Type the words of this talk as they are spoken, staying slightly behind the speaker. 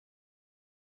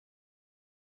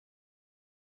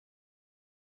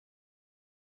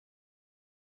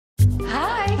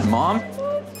Mom?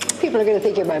 People are going to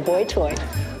think you're my boy toy.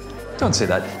 Don't say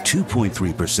that.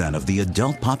 2.3% of the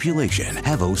adult population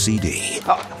have OCD.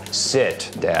 Oh,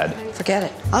 sit, Dad. Forget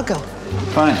it. I'll go.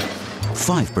 Fine.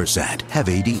 5% have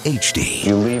ADHD.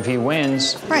 You leave, he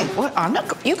wins. Right. What? I'm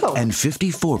not. You go. And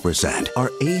 54%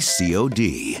 are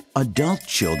A.C.O.D, adult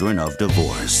children of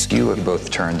divorce. You have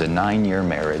both turned a 9-year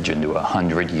marriage into a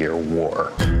 100-year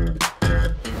war.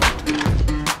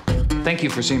 Thank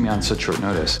you for seeing me on such short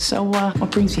notice. So,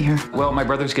 what brings you here? Well, my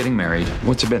brother's getting married.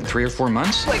 What's it been, 3 or 4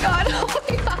 months? Oh my God. Oh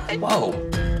my God. Whoa.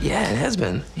 Yeah, it has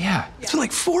been. Yeah. It's been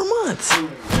like 4 months.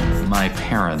 My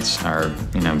parents are,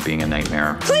 being a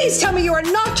nightmare. Please tell me you are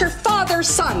not your father's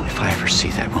son. If I ever see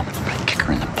that woman, I'm gonna kick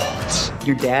her in the balls.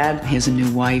 Your dad has a new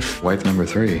wife. Wife number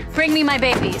 3. Bring me my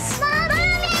babies.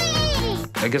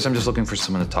 I guess I'm just looking for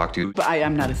someone to talk to. But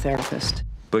I'm not a therapist.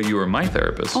 But you were my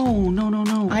therapist. Oh,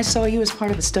 no. I saw you as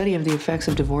part of a study of the effects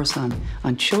of divorce on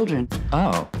children.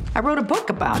 Oh. I wrote a book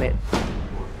about it.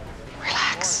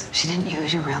 Relax. She didn't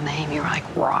use your real name. You were like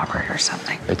Robert or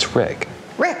something. It's Rick.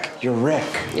 Rick. You're Rick.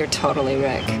 You're totally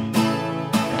Rick.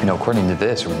 According to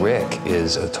this, Rick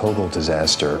is a total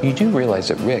disaster. You do realize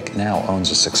that Rick now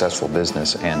owns a successful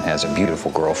business and has a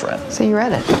beautiful girlfriend. So you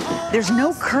read it. There's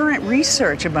no current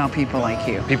research about people like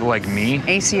you. People like me?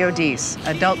 A.C.O.Ds,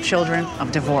 adult children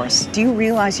of divorce. Do you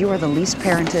realize you are the least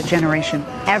parented generation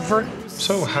ever?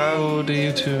 So how do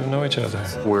you two know each other?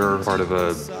 We're part of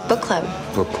a Book club.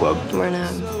 book club. We're in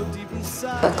a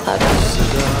book club.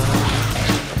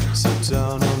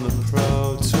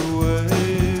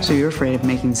 So you're afraid of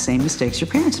making the same mistakes your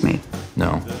parents made.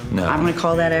 No. I'm gonna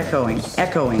call that echoing.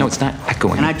 Echoing. No, it's not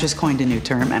echoing. And I've just coined a new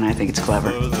term, and I think it's clever.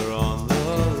 Do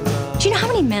you know how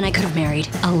many men I could have married?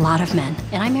 A lot of men.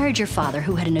 And I married your father,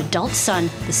 who had an adult son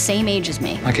the same age as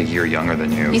me. Like a year younger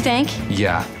than you. You think?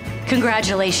 Yeah.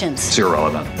 Congratulations. It's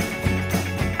irrelevant.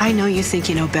 I know you think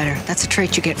you know better. That's a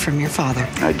trait you get from your father.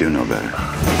 I do know better.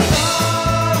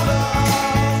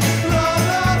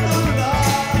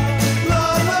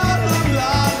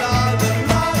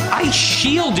 I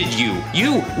shielded you.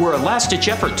 You were a last-ditch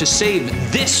effort to save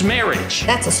this marriage.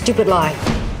 That's a stupid lie.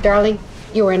 Darling,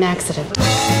 you were an accident.